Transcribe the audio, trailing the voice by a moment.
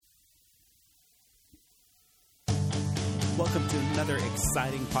Welcome to another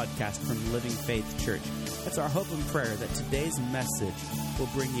exciting podcast from Living Faith Church. It's our hope and prayer that today's message will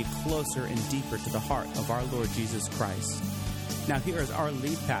bring you closer and deeper to the heart of our Lord Jesus Christ. Now here is our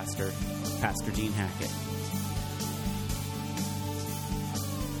lead pastor, Pastor Dean Hackett.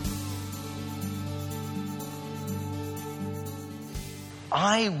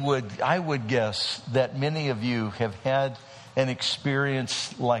 I would guess that many of you have had an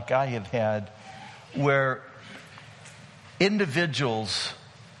experience like I have had where individuals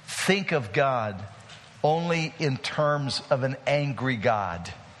think of God only in terms of an angry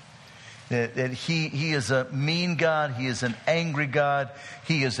God. That he is a mean God, He is an angry God,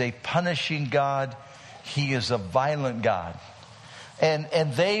 He is a punishing God, He is a violent God. And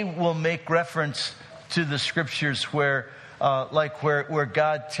they will make reference to the scriptures where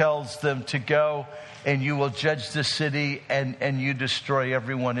God tells them to go and you will judge the city and you destroy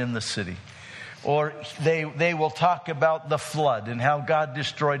everyone in the city. Or they will talk about the flood and how God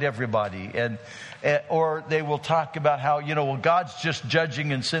destroyed everybody. Or they will talk about how, God's just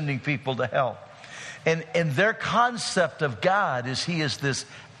judging and sending people to hell. And their concept of God is He is this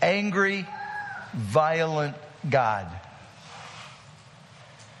angry, violent God.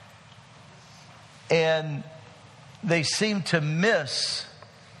 And they seem to miss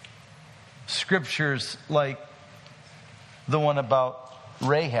scriptures like the one about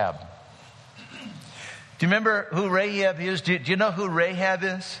Rahab. Do you remember who Rahab is? Do you know who Rahab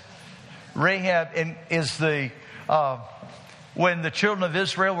is? Rahab is when the children of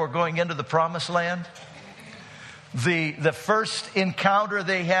Israel were going into the promised land, the first encounter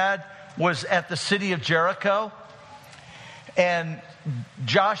they had was at the city of Jericho. And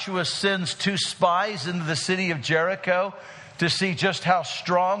Joshua sends 2 spies into the city of Jericho to see just how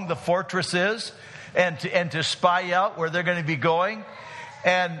strong the fortress is and to spy out where they're going to be going.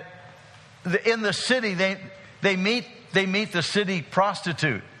 And in the city, they meet the city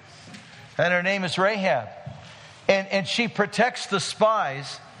prostitute, and her name is Rahab, and she protects the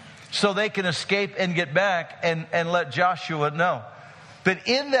spies so they can escape and get back and let Joshua know. But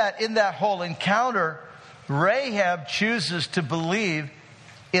in that whole encounter, Rahab chooses to believe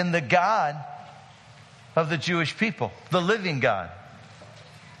in the God of the Jewish people, the living God,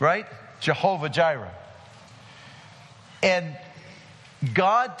 right? Jehovah Jireh. And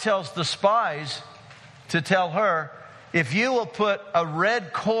God tells the spies to tell her, if you will put a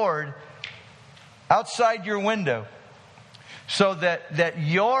red cord outside your window so that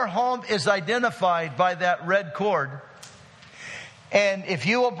your home is identified by that red cord, and if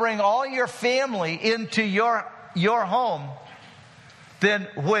you will bring all your family into your home, then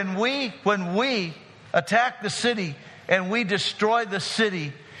when we attack the city and we destroy the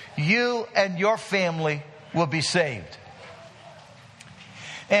city, you and your family will be saved.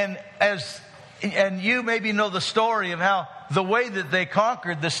 And you maybe know the story of how the way that they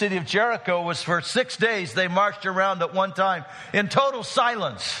conquered the city of Jericho was for 6 days they marched around at one time in total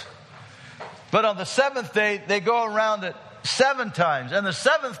silence. But on the 7th day, they go around it 7 times. And the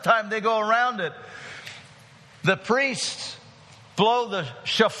 7th time they go around it, the priests blow the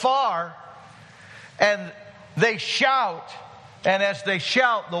shofar and they shout. And as they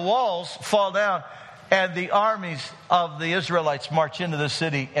shout, the walls fall down. And the armies of the Israelites march into the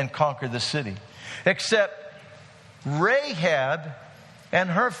city and conquer the city. Except Rahab and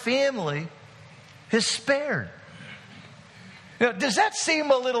her family is spared. Does that seem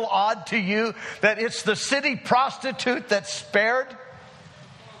a little odd to you that it's the city prostitute that's spared?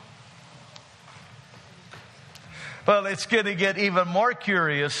 Well, it's going to get even more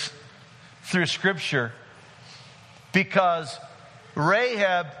curious through Scripture, because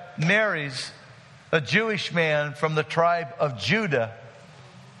Rahab marries a Jewish man from the tribe of Judah,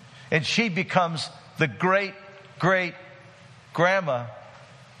 and she becomes the great-great-grandma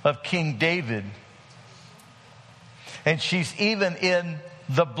of King David. And she's even in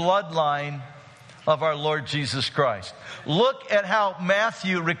the bloodline of our Lord Jesus Christ. Look at how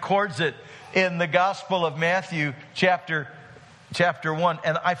Matthew records it in the Gospel of Matthew, chapter 1.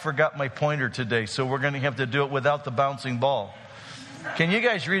 And I forgot my pointer today, so we're going to have to do it without the bouncing ball. Can you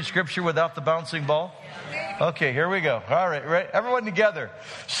guys read Scripture without the bouncing ball? Okay, here we go. All right, everyone together.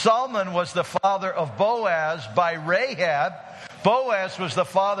 Solomon was the father of Boaz by Rahab. Boaz was the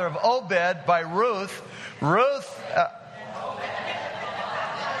father of Obed by Ruth.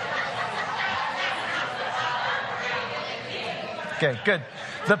 Okay, good.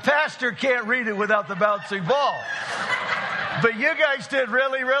 The pastor can't read it without the bouncing ball. But you guys did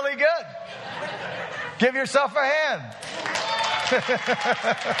really, really good. Give yourself a hand.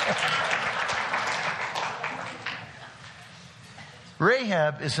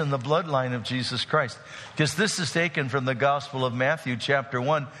 Rahab is in the bloodline of Jesus Christ. Because this is taken from the Gospel of Matthew chapter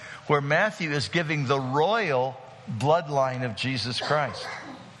 1, where Matthew is giving the royal bloodline of Jesus Christ.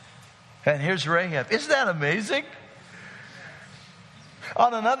 And here's Rahab. Isn't that amazing?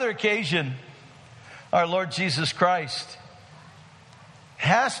 On another occasion, our Lord Jesus Christ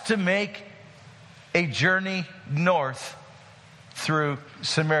has to make a journey north through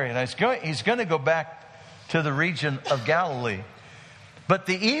Samaria. Now he's going to go back to the region of Galilee. But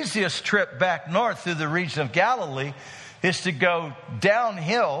the easiest trip back north through the region of Galilee is to go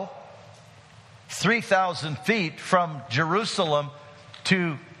downhill 3,000 feet from Jerusalem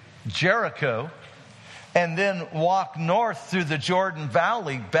to Jericho, and then walk north through the Jordan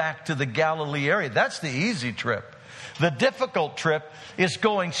Valley back to the Galilee area. That's the easy trip. The difficult trip is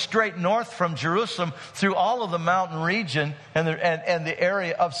going straight north from Jerusalem through all of the mountain region and the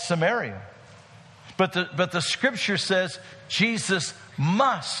area of Samaria. But the scripture says Jesus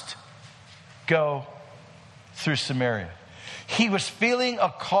must go through Samaria. He was feeling a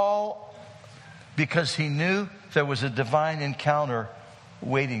call because he knew there was a divine encounter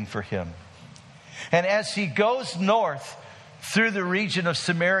waiting for him. And as he goes north through the region of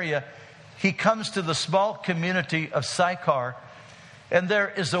Samaria, he comes to the small community of Sychar. And there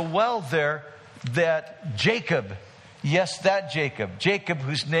is a well there that Jacob, yes, that Jacob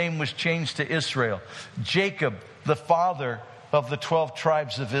whose name was changed to Israel, Jacob, the father of the 12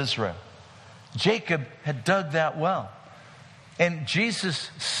 tribes of Israel. Jacob had dug that well. And Jesus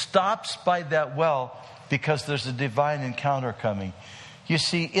stops by that well because there's a divine encounter coming. You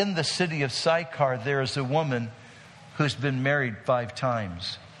see, in the city of Sychar, there is a woman who's been married 5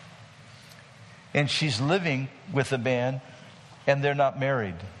 times. And she's living with a man, and they're not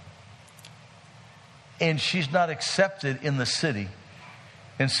married. And she's not accepted in the city.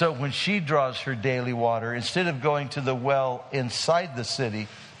 And so when she draws her daily water, instead of going to the well inside the city,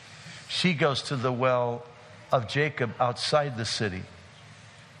 she goes to the well of Jacob outside the city,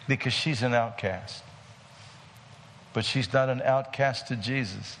 because she's an outcast. But she's not an outcast to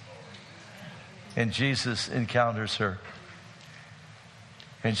Jesus. And Jesus encounters her.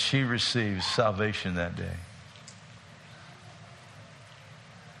 And she receives salvation that day.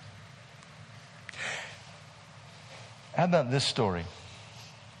 How about this story?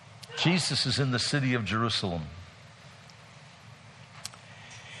 Jesus is in the city of Jerusalem.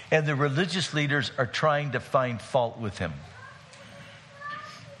 And the religious leaders are trying to find fault with him.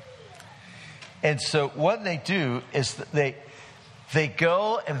 And so what they do is they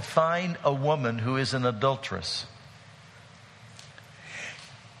go and find a woman who is an adulteress.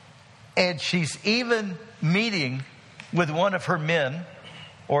 And she's even meeting with one of her men,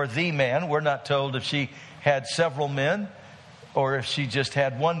 or the man. We're not told if she had several men or if she just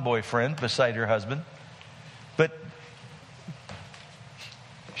had one boyfriend beside her husband. But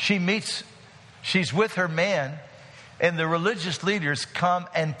she's with her man, and the religious leaders come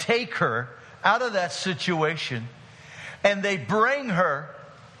and take her out of that situation, and they bring her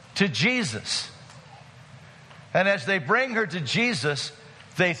to Jesus. And as they bring her to Jesus,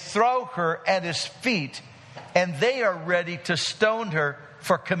 they throw her at his feet, and they are ready to stone her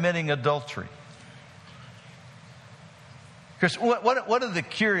for committing adultery. Because one of the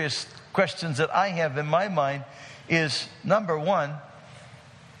curious questions that I have in my mind is, number one,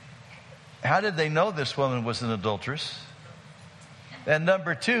 how did they know this woman was an adulteress? And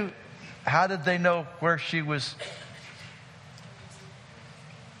number two, how did they know where she was?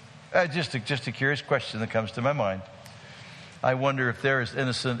 Just a curious question that comes to my mind. I wonder if they're as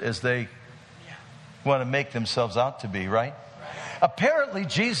innocent as they want to make themselves out to be, right? Apparently,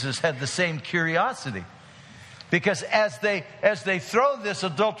 Jesus had the same curiosity. Because as they throw this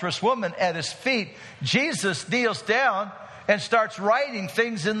adulterous woman at his feet, Jesus kneels down and starts writing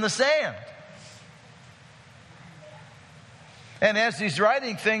things in the sand. And as he's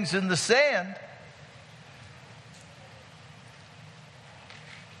writing things in the sand,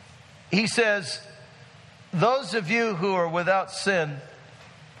 he says, those of you who are without sin,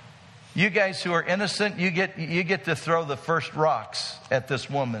 you guys who are innocent, you get to throw the first rocks at this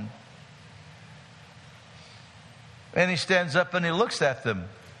woman. And he stands up and he looks at them.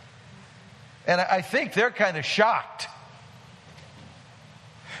 And I think they're kind of shocked.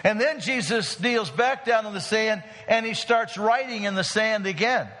 And then Jesus kneels back down in the sand and he starts writing in the sand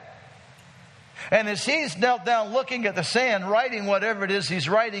again. And as he's knelt down looking at the sand, writing whatever it is he's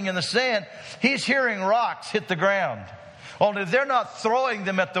writing in the sand, he's hearing rocks hit the ground. Only they're not throwing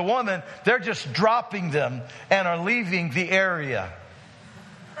them at the woman, they're just dropping them and are leaving the area.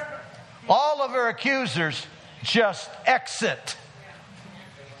 All of her accusers just exit.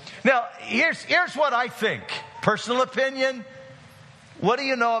 Now, here's what I think. Personal opinion. What do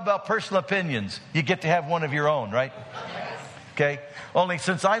you know about personal opinions? You get to have one of your own, right? Okay? Only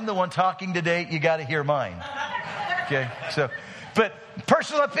since I'm the one talking today, you got to hear mine. Okay? So, but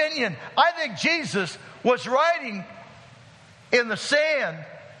personal opinion, I think Jesus was writing in the sand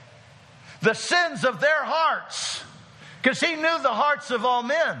the sins of their hearts, because he knew the hearts of all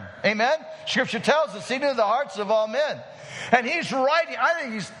men. Amen? Scripture tells us he knew the hearts of all men. And he's writing, I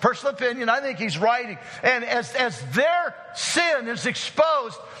think he's, personal opinion, I think he's writing. And as their sin is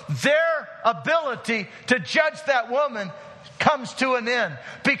exposed, their ability to judge that woman comes to an end,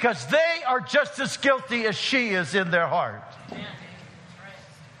 because they are just as guilty as she is in their heart.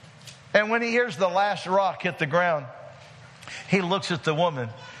 And when he hears the last rock hit the ground, he looks at the woman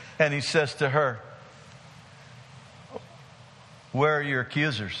and he says to her, "Where are your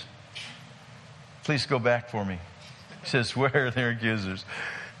accusers? Please go back for me." He says, "Where are their accusers?"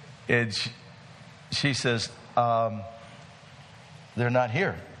 And she says, "They're not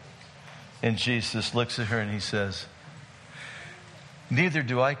here." And Jesus looks at her and he says, "Neither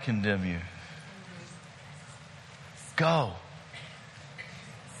do I condemn you. Go.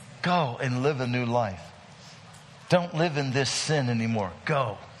 Go and live a new life. Don't live in this sin anymore.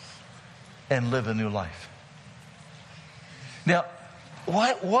 Go and live a new life." Now,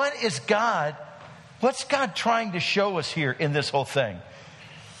 what is God? What's God trying to show us here in this whole thing?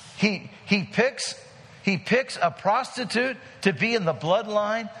 He picks a prostitute to be in the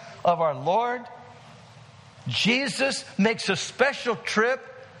bloodline of our Lord. Jesus makes a special trip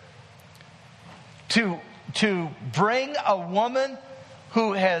to bring a woman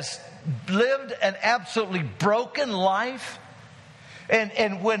who has lived an absolutely broken life.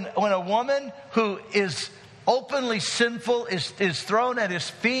 And when a woman who is openly sinful is thrown at his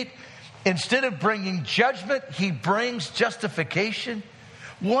feet, instead of bringing judgment, he brings justification.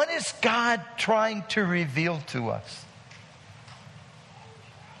 What is God trying to reveal to us?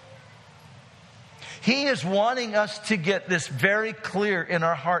 He is wanting us to get this very clear in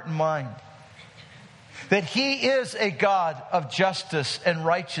our heart and mind, that he is a God of justice and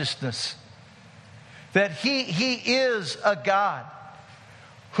righteousness. That he is a God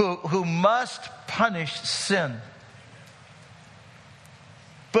who must punish sin.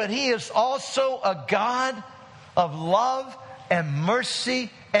 But he is also a God of love and mercy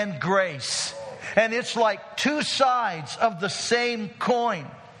and grace. And it's like two sides of the same coin.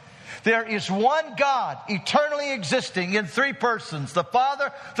 There is one God eternally existing in three persons, the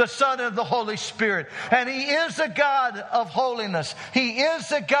Father, the Son, and the Holy Spirit. And he is a God of holiness. He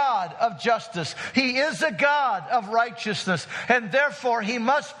is a God of justice. He is a God of righteousness. And therefore he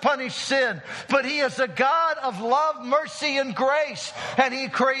must punish sin. But he is a God of love, mercy, and grace. And he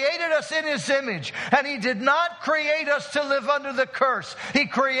created us in his image. And he did not create us to live under the curse. He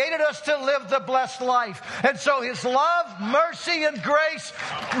created us to live the blessed life. And so his love, mercy, and grace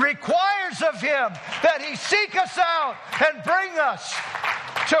requires of him that he seek us out and bring us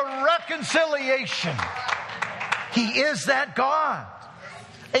to reconciliation. He is that God.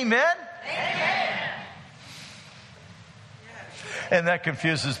 Amen? Amen. And that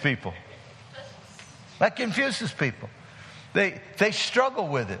confuses people. That confuses people. They struggle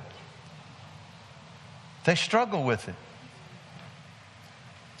with it. They struggle with it.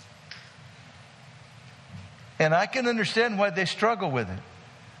 And I can understand why they struggle with it.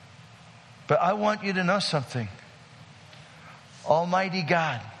 But I want you to know something. Almighty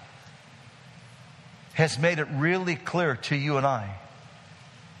God has made it really clear to you and I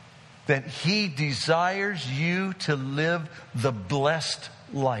that he desires you to live the blessed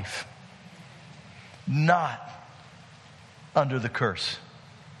life, not under the curse.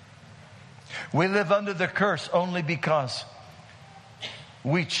 We live under the curse only because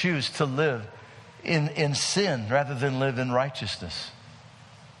we choose to live in sin rather than live in righteousness.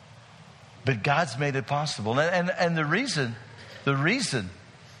 But God's made it possible. And the reason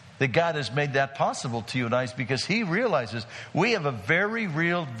that God has made that possible to you and I is because he realizes we have a very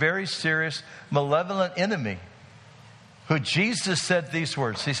real, very serious, malevolent enemy who Jesus said these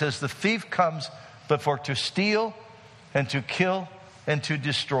words. He says, "The thief comes but for to steal and to kill and to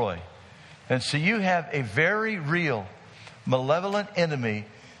destroy." And so you have a very real, malevolent enemy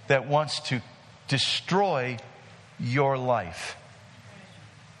that wants to destroy your life.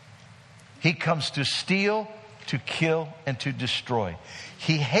 He comes to steal, to kill, and to destroy.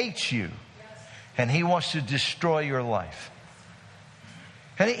 He hates you, and he wants to destroy your life.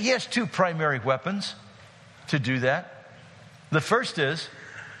 And he has two primary weapons to do that. The first is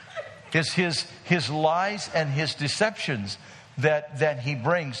his lies and his deceptions that he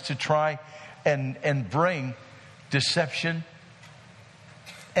brings to try and bring deception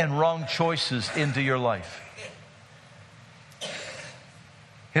and wrong choices into your life.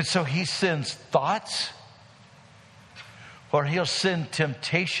 And so he sends thoughts, or he'll send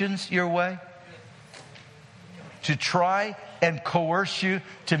temptations your way to try and coerce you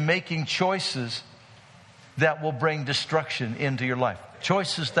to making choices that will bring destruction into your life.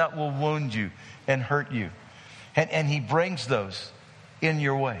 Choices that will wound you and hurt you. And he brings those in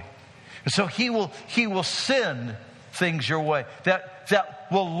your way. And so he will send things your way that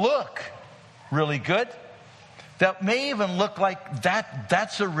will look really good. That may even look like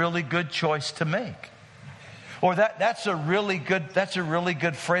that's a really good choice to make. Or that's a really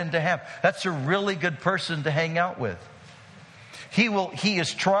good friend to have. That's a really good person to hang out with. He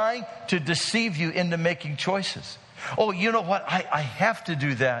is trying to deceive you into making choices. Oh, you know what? I have to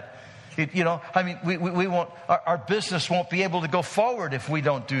do that. We won't. Our business won't be able to go forward if we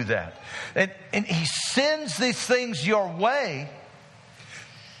don't do that. And he sends these things your way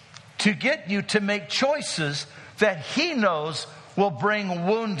to get you to make choices that he knows will bring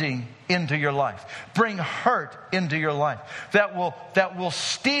wounding into your life, bring hurt into your life, that will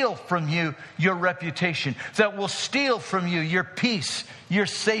steal from you your reputation, that will steal from you your peace, your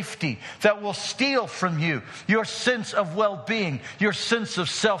safety, that will steal from you your sense of well-being, your sense of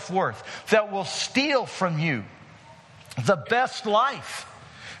self-worth, that will steal from you the best life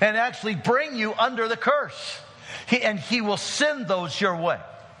and actually bring you under the curse. He will send those your way.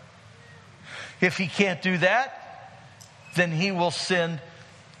 If he can't do that, then he will send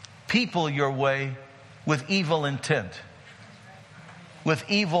people your way with evil intent, with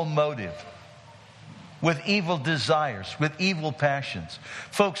evil motive, with evil desires, with evil passions.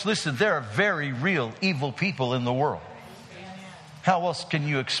 Folks, listen, there are very real evil people in the world. How else can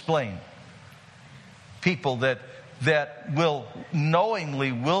you explain people that will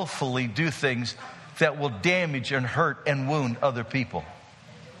knowingly, willfully do things that will damage and hurt and wound other people?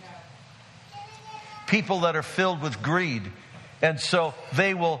 People that are filled with greed, and so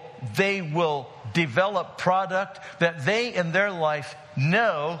they will develop product that they in their life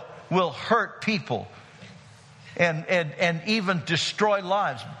know will hurt people and even destroy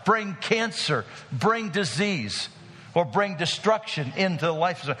lives, bring cancer, bring disease, or bring destruction into the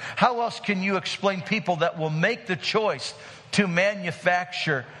life. How else can you explain people that will make the choice to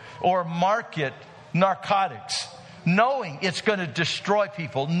manufacture or market narcotics, knowing it's going to destroy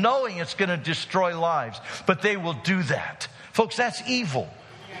people, knowing it's going to destroy lives, but they will do that? Folks, that's evil.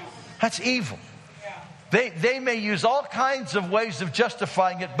 That's evil. They may use all kinds of ways of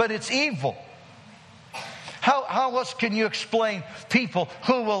justifying it, but it's evil. How else can you explain people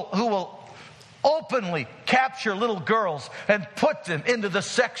who will openly capture little girls and put them into the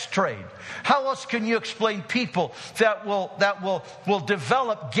sex trade? How else can you explain people that will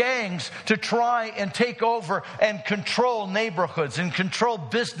develop gangs to try and take over and control neighborhoods and control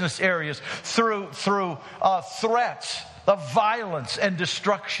business areas through threats of violence and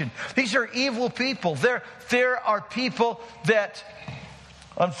destruction? These are evil people. There are people that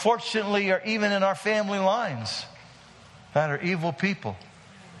unfortunately are even in our family lines that are evil people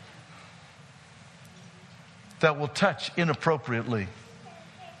that will touch inappropriately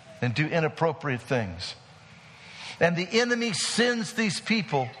and do inappropriate things. And the enemy sends these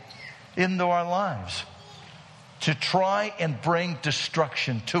people into our lives to try and bring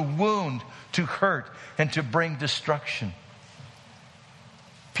destruction, to wound, to hurt, and to bring destruction.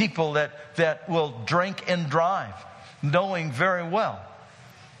 People that will drink and drive, knowing very well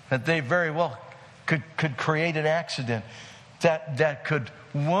that they very well could create an accident that could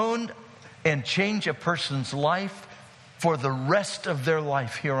wound and change a person's life for the rest of their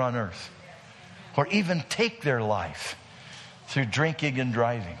life here on earth, or even take their life through drinking and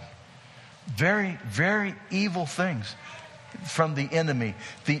driving. Very, very evil things from the enemy.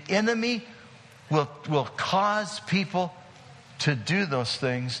 The enemy will cause people to do those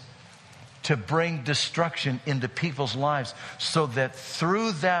things to bring destruction into people's lives, so that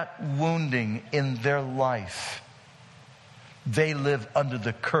through that wounding in their life, they live under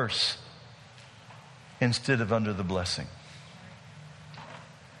the curse instead of under the blessing.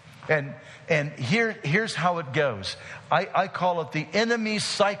 And here's how it goes. I call it the enemy's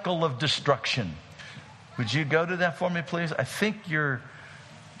cycle of destruction. Would you go to that for me, please? I think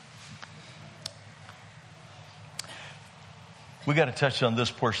we got to touch on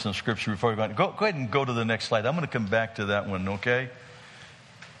this portion of Scripture before we go on. Go ahead and go to the next slide. I'm going to come back to that one, okay?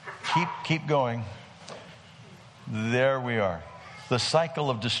 Keep going. There we are. The cycle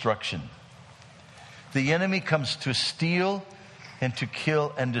of destruction. The enemy comes to steal and to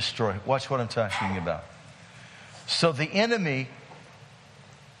kill and destroy. Watch what I'm talking about. So the enemy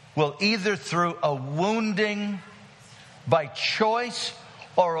will either through a wounding by choice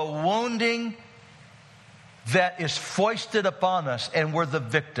or a wounding that is foisted upon us and we're the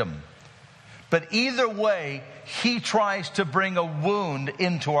victim. But either way, he tries to bring a wound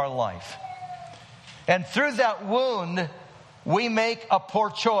into our life. And through that wound, we make a poor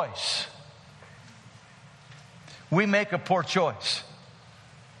choice. We make a poor choice.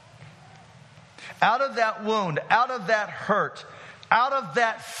 Out of that wound, out of that hurt, out of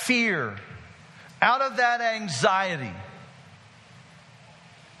that fear, out of that anxiety,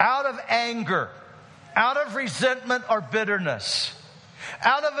 out of anger, out of resentment or bitterness,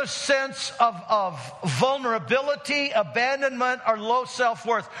 out of a sense of vulnerability, abandonment, or low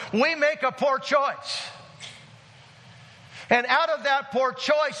self-worth, we make a poor choice. And out of that poor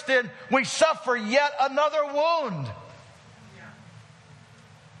choice, then, we suffer yet another wound.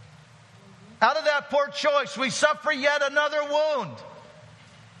 Out of that poor choice, we suffer yet another wound.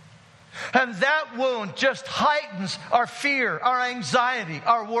 And that wound just heightens our fear, our anxiety,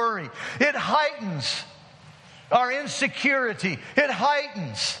 our worry. It heightens our insecurity. It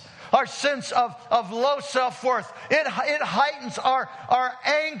heightens our sense of low self-worth. It heightens our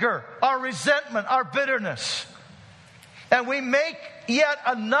anger, our resentment, our bitterness. And we make yet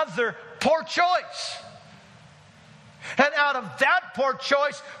another poor choice. And out of that poor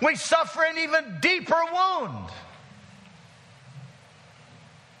choice, we suffer an even deeper wound.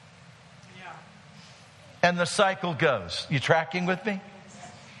 Yeah. And the cycle goes. You tracking with me?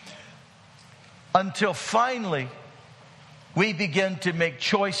 Until finally, we begin to make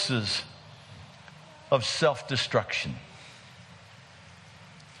choices of self-destruction.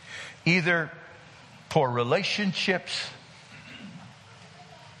 Either poor relationships,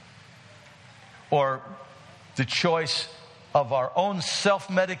 or the choice of our own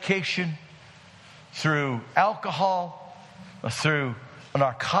self-medication through alcohol, or through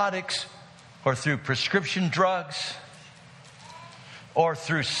narcotics, or through prescription drugs, or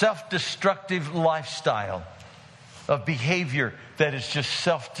through self-destructive lifestyle of behavior that is just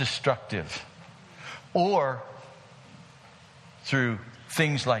self-destructive, or through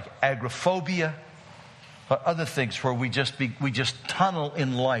things like agoraphobia, or other things where we just tunnel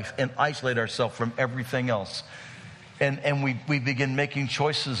in life and isolate ourselves from everything else. And we begin making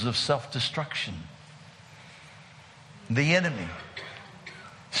choices of self-destruction. The enemy,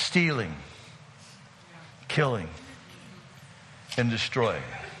 stealing, killing, and destroying.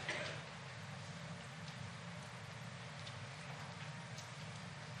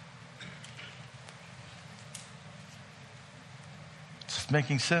 Is this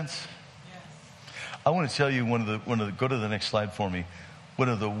making sense? I want to tell you go to the next slide for me. One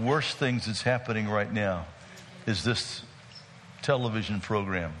of the worst things that's happening right now is this television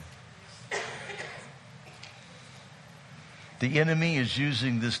program. The enemy is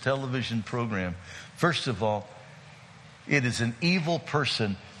using this television program. First of all, it is an evil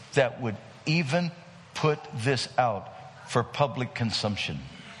person that would even put this out for public consumption.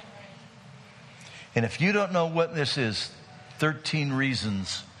 And if you don't know what this is, 13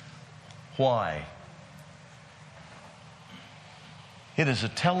 reasons why. It is a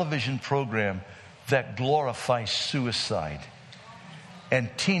television program that glorifies suicide. And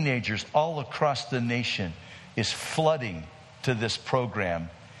teenagers all across the nation is flooding to this program,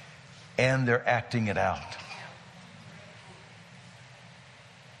 and they're acting it out.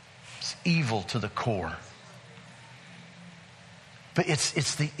 It's evil to the core. But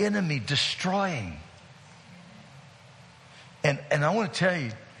it's the enemy destroying. And I want to tell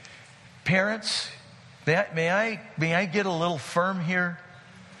you, parents, may I get a little firm here?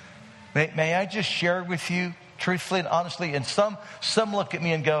 May I just share with you truthfully and honestly? And some look at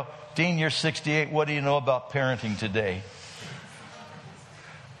me and go, Dean, you're 68. What do you know about parenting today?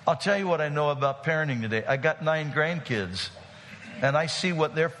 I'll tell you what I know about parenting today. I got 9 grandkids, and I see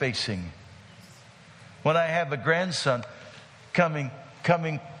what they're facing. When I have a grandson coming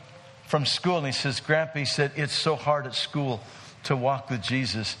from school, and he says, Grandpa, he said, it's so hard at school to walk with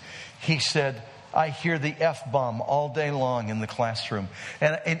Jesus. He said, I hear the F-bomb all day long in the classroom.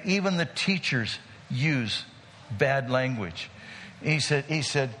 And even the teachers use bad language. He said,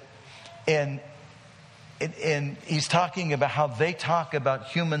 and he's talking about how they talk about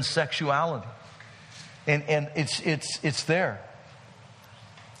human sexuality. And it's there.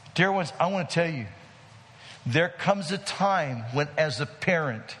 Dear ones, I want to tell you, there comes a time when, as a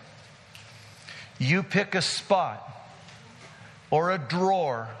parent, you pick a spot or a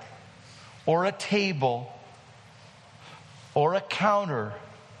drawer or a table or a counter,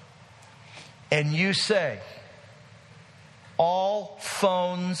 and you say, all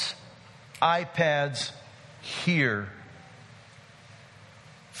phones, iPads here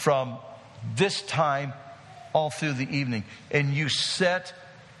from this time all through the evening. And you set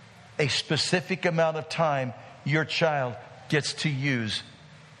a specific amount of time your child gets to use.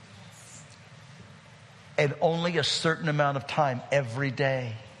 And only a certain amount of time every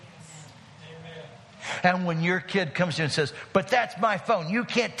day. And when your kid comes in and says, but that's my phone, you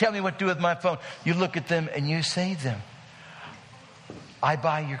can't tell me what to do with my phone. You look at them and you say to them, I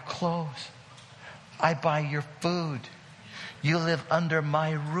buy your clothes. I buy your food. You live under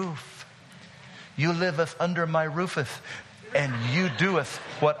my roof. You liveth under my roofeth, and you doeth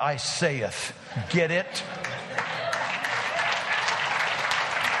what I saith. Get it?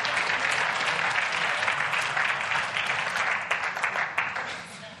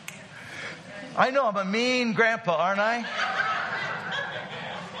 I know I'm a mean grandpa, aren't I?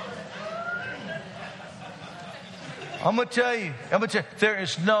 I'm going to tell you, there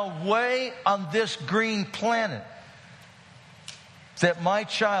is no way on this green planet that my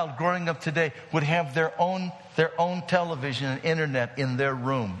child growing up today would have their own television and internet in their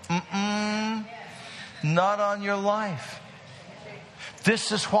room. Not on your life.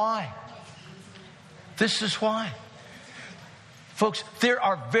 This is why. This is why. Folks, there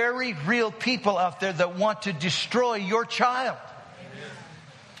are very real people out there that want to destroy your child.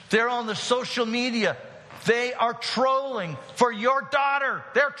 They're on the social media. They are trolling for your daughter.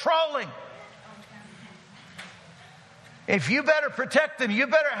 They're trolling. If you better protect them, you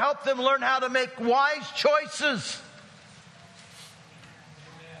better help them learn how to make wise choices.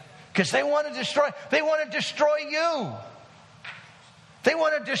 Because they want to destroy you. They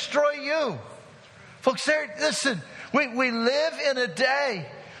want to destroy you. Folks, listen, we live in a day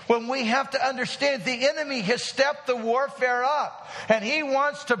when we have to understand the enemy has stepped the warfare up. And he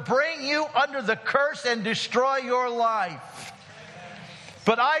wants to bring you under the curse and destroy your life.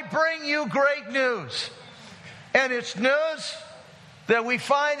 But I bring you great news. And it's news that we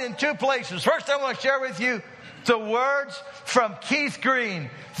find in two places. First, I want to share with you the words from Keith Green.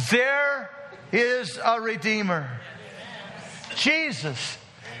 There is a Redeemer. Jesus,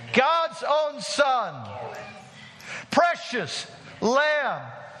 God's own Son, precious Lamb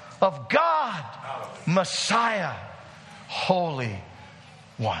of God, Messiah, Holy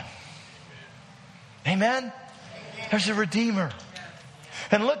One. Amen? There's a Redeemer.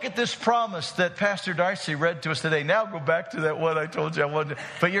 And look at this promise that Pastor Darcy read to us today. Now go back to that one I told you I wanted to,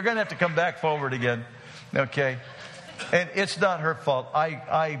 but you're going to have to come back forward again. Okay? And it's not her fault.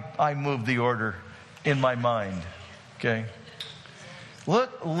 I moved the order in my mind. Okay?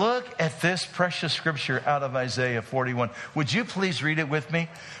 Look at this precious scripture out of Isaiah 41. Would you please read it with me?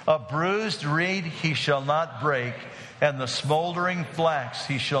 A bruised reed he shall not break, and the smoldering flax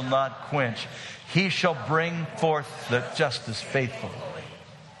he shall not quench. He shall bring forth the justice faithful.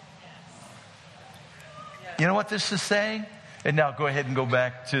 You know what this is saying? And now go ahead and go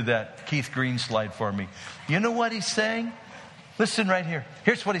back to that Keith Green slide for me. You know what he's saying? Listen right here.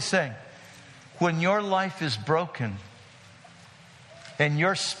 Here's what he's saying. When your life is broken and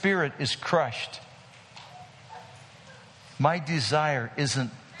your spirit is crushed, my desire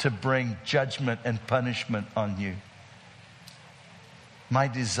isn't to bring judgment and punishment on you. My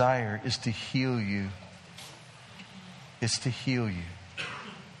desire is to heal you. It's to heal you.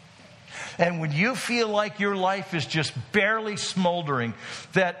 And when you feel like your life is just barely smoldering,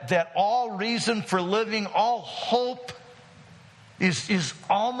 that all reason for living, all hope is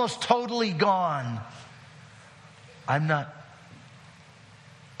almost totally gone, I'm not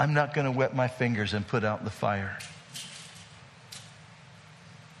going to wet my fingers and put out the fire.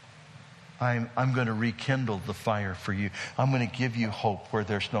 I'm going to rekindle the fire for you. I'm going to give you hope where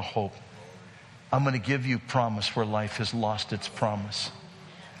there's no hope. I'm going to give you promise where life has lost its promise.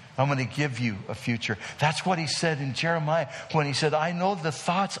 I'm going to give you a future. That's what he said in Jeremiah when he said, I know the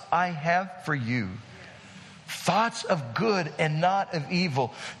thoughts I have for you. Thoughts of good and not of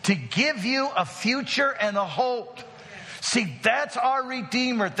evil. To give you a future and a hope. See, that's our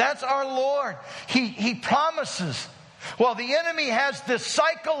Redeemer. That's our Lord. He promises. Well, the enemy has this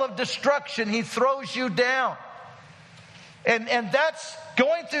cycle of destruction. He throws you down. And that's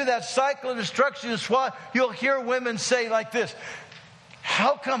going through that cycle of destruction is why you'll hear women say like this.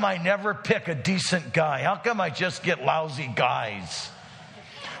 How come I never pick a decent guy? How come I just get lousy guys?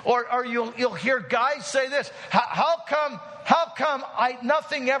 Or you'll hear guys say this. How come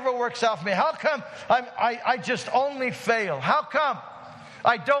nothing ever works out for me? How come I just only fail? How come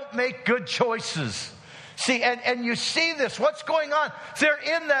I don't make good choices? See, and you see this. What's going on? They're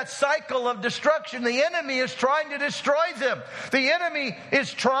in that cycle of destruction. The enemy is trying to destroy them. The enemy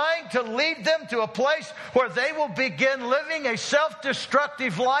is trying to lead them to a place where they will begin living a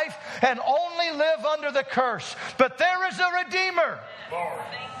self-destructive life and only live under the curse. But there is a Redeemer. Lord.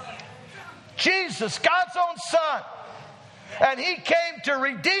 Jesus, God's own Son. And He came to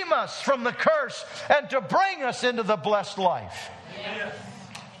redeem us from the curse and to bring us into the blessed life. Yes.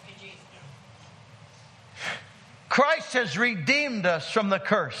 Christ has redeemed us from the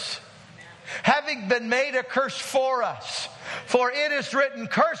curse, having been made a curse for us. For it is written,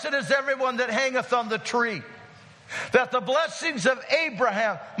 cursed is everyone that hangeth on the tree, that the blessings of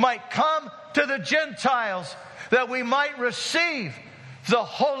Abraham might come to the Gentiles, that we might receive the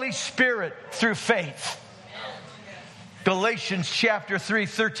Holy Spirit through faith. Galatians chapter 3,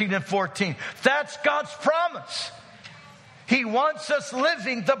 13 and 14. That's God's promise. He wants us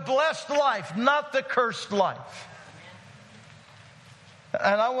living the blessed life, not the cursed life.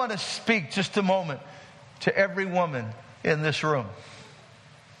 And I want to speak just a moment to every woman in this room,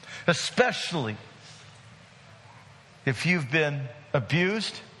 especially if you've been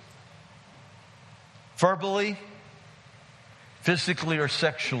abused, verbally, physically, or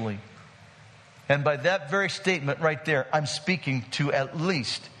sexually. And by that very statement right there, I'm speaking to at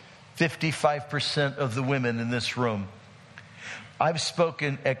least 55% of the women in this room. I've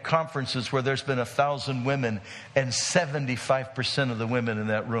spoken at conferences where there's been 1,000 women, and 75% of the women in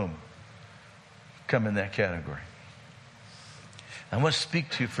that room come in that category. I want to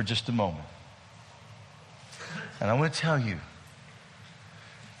speak to you for just a moment. And I want to tell you,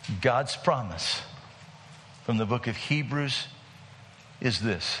 God's promise from the book of Hebrews is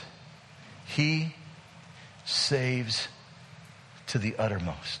this: He saves to the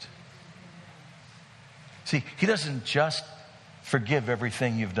uttermost. See, He doesn't just forgive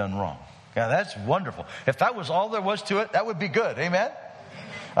everything you've done wrong. Now, that's wonderful. If that was all there was to it, that would be good. Amen?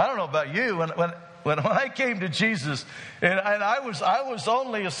 I don't know about you. When I came to Jesus, and I was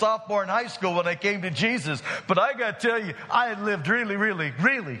only a sophomore in high school when I came to Jesus, but I got to tell you, I had lived really, really,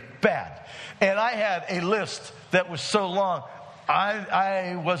 really bad. And I had a list that was so long,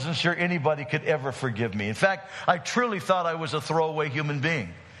 I wasn't sure anybody could ever forgive me. In fact, I truly thought I was a throwaway human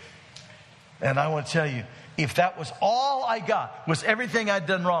being. And I want to tell you, if that was all I got, was everything I'd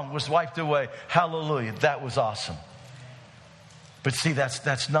done wrong was wiped away, hallelujah, that was awesome. But see,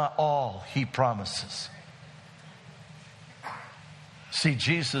 that's not all He promises. See,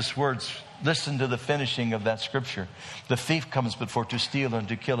 Jesus' words, listen to the finishing of that scripture. The thief comes but for to steal and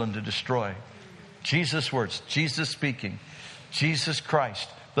to kill and to destroy. Jesus' words, Jesus speaking, Jesus Christ,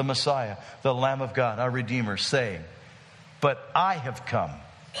 the Messiah, the Lamb of God, our Redeemer, saying, but I have come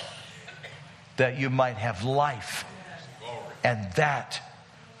that you might have life, and that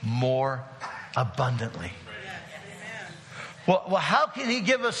more abundantly. Well, how can He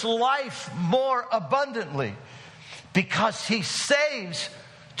give us life more abundantly? Because He saves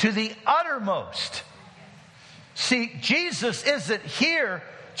to the uttermost. See, Jesus isn't here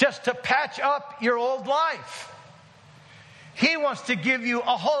just to patch up your old life. He wants to give you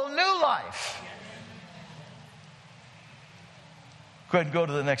a whole new life. Go ahead and go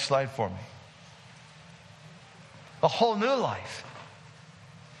to the next slide for me. A whole new life.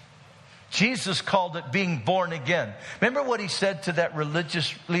 Jesus called it being born again. Remember what He said to that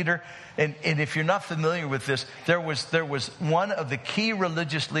religious leader? And if you're not familiar with this, there was one of the key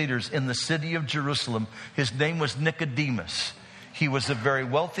religious leaders in the city of Jerusalem. His name was Nicodemus. He was a very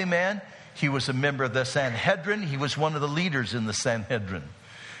wealthy man. He was a member of the Sanhedrin. He was one of the leaders in the Sanhedrin.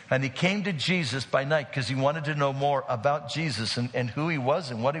 And he came to Jesus by night because he wanted to know more about Jesus and who He was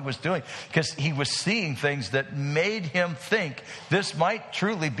and what He was doing. Because he was seeing things that made him think this might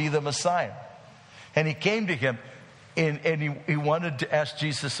truly be the Messiah. And he came to Him and he wanted to ask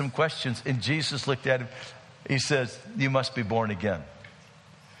Jesus some questions. And Jesus looked at him. He says, you must be born again.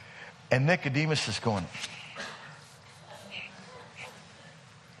 And Nicodemus is going,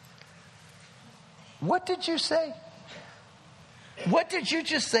 what did you say? What did you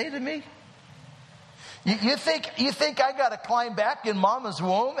just say to me? You think I got to climb back in mama's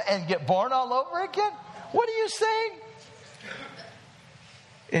womb and get born all over again? What are you saying?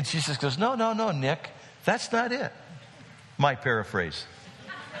 And Jesus goes, no, Nick, that's not it. My paraphrase.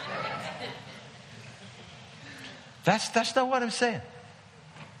 That's not what I'm saying.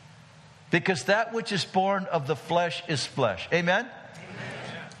 Because that which is born of the flesh is flesh. Amen?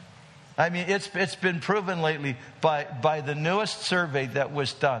 I mean, it's been proven lately by the newest survey that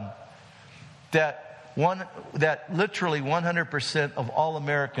was done that literally 100% of all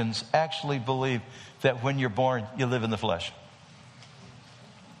Americans actually believe that when you're born, you live in the flesh.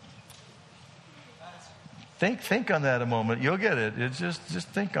 Think on that a moment. You'll get it. It's just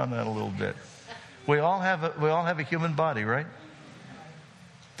think on that a little bit. We all have a human body, right?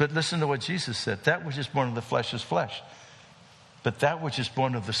 But listen to what Jesus said. That which is born of the flesh is flesh. But that which is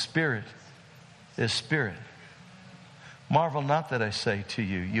born of the Spirit is spirit. Marvel not that I say to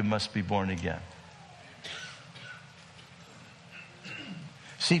you, you must be born again.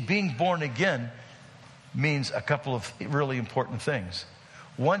 See, being born again means a couple of really important things.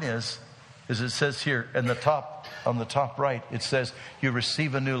 One is, as it says here on the top right, it says you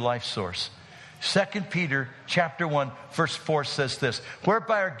receive a new life source. 2 Peter chapter 1 verse 4 says this,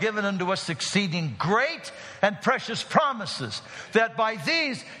 whereby are given unto us exceeding great and precious promises, that by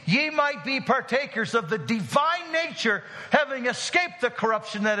these ye might be partakers of the divine nature, having escaped the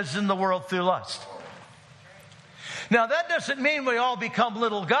corruption that is in the world through lust. Now that doesn't mean we all become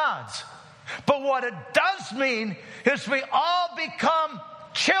little gods, but what it does mean is we all become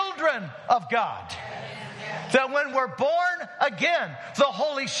children of God. That when we're born again, the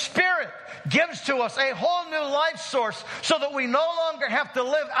Holy Spirit gives to us a whole new life source so that we no longer have to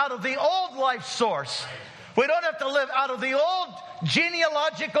live out of the old life source. We don't have to live out of the old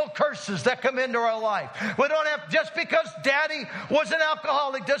genealogical curses that come into our life. We don't have, just because daddy was an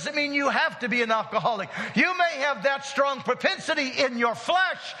alcoholic doesn't mean you have to be an alcoholic. You may have that strong propensity in your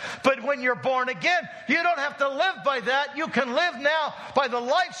flesh, but when you're born again, you don't have to live by that. You can live now by the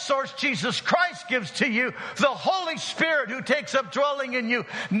life source Jesus Christ gives to you. The Holy Spirit who takes up dwelling in you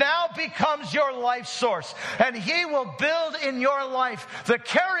now becomes your life source. And He will build in your life the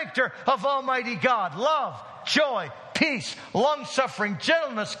character of Almighty God. Love, joy, peace, long-suffering,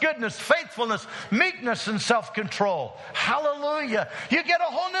 gentleness, goodness, faithfulness, meekness, and self-control. Hallelujah. You get a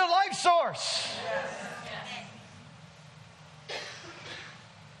whole new life source.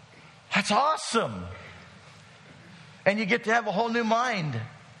 That's awesome. And you get to have a whole new mind.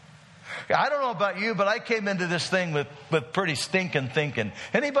 I don't know about you, but I came into this thing with pretty stinking thinking.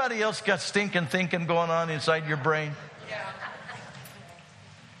 Anybody else got stinking thinking going on inside your brain?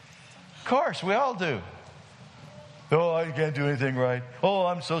 Of course, we all do. Oh, I can't do anything right. Oh,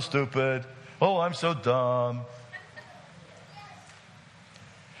 I'm so stupid. Oh, I'm so dumb.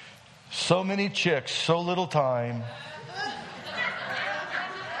 So many chicks, so little time.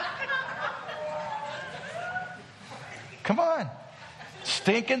 Come on.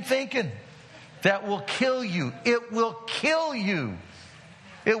 Stinking thinking. That will kill you. It will kill you.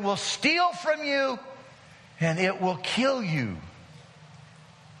 It will steal from you, and it will kill you.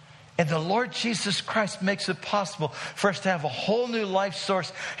 And the Lord Jesus Christ makes it possible for us to have a whole new life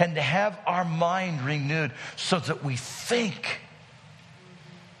source and to have our mind renewed so that we think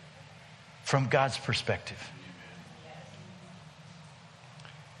from God's perspective.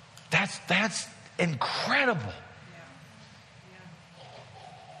 That's incredible.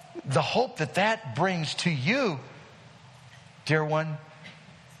 The hope that brings to you, dear one,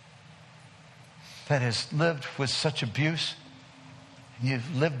 that has lived with such abuse.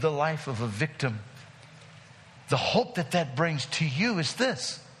 You've lived the life of a victim. The hope that brings to you is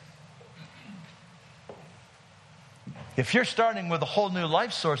this. If you're starting with a whole new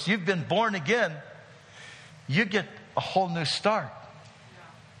life source, you've been born again, you get a whole new start.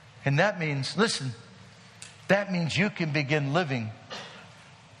 And that means, listen, that means you can begin living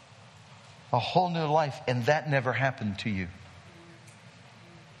a whole new life, and that never happened to you.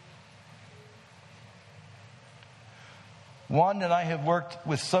 Juan and I have worked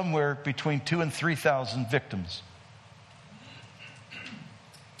with somewhere between 2,000 and 3,000 victims.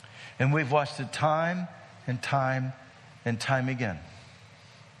 And we've watched it time and time and time again.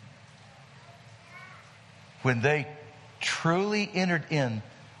 When they truly entered in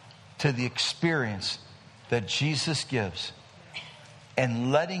to the experience that Jesus gives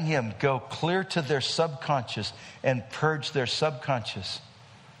and letting Him go clear to their subconscious and purge their subconscious,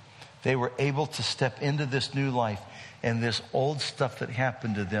 they were able to step into this new life. And this old stuff that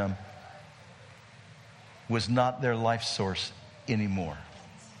happened to them was not their life source anymore.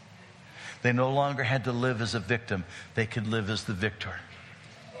 They no longer had to live as a victim. They could live as the victor.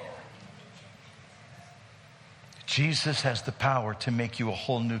 Jesus has the power to make you a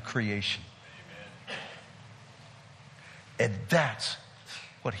whole new creation. And that's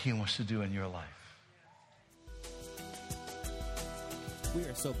what He wants to do in your life. We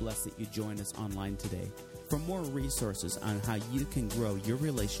are so blessed that you joined us online today. For more resources on how you can grow your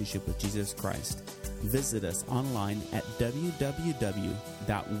relationship with Jesus Christ, visit us online at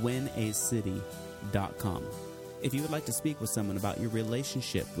www.winacity.com. If you would like to speak with someone about your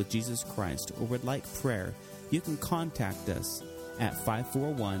relationship with Jesus Christ or would like prayer, you can contact us at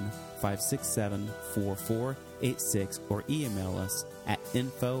 541-567-4486 or email us at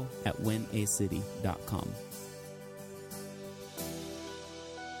info@winacity.com.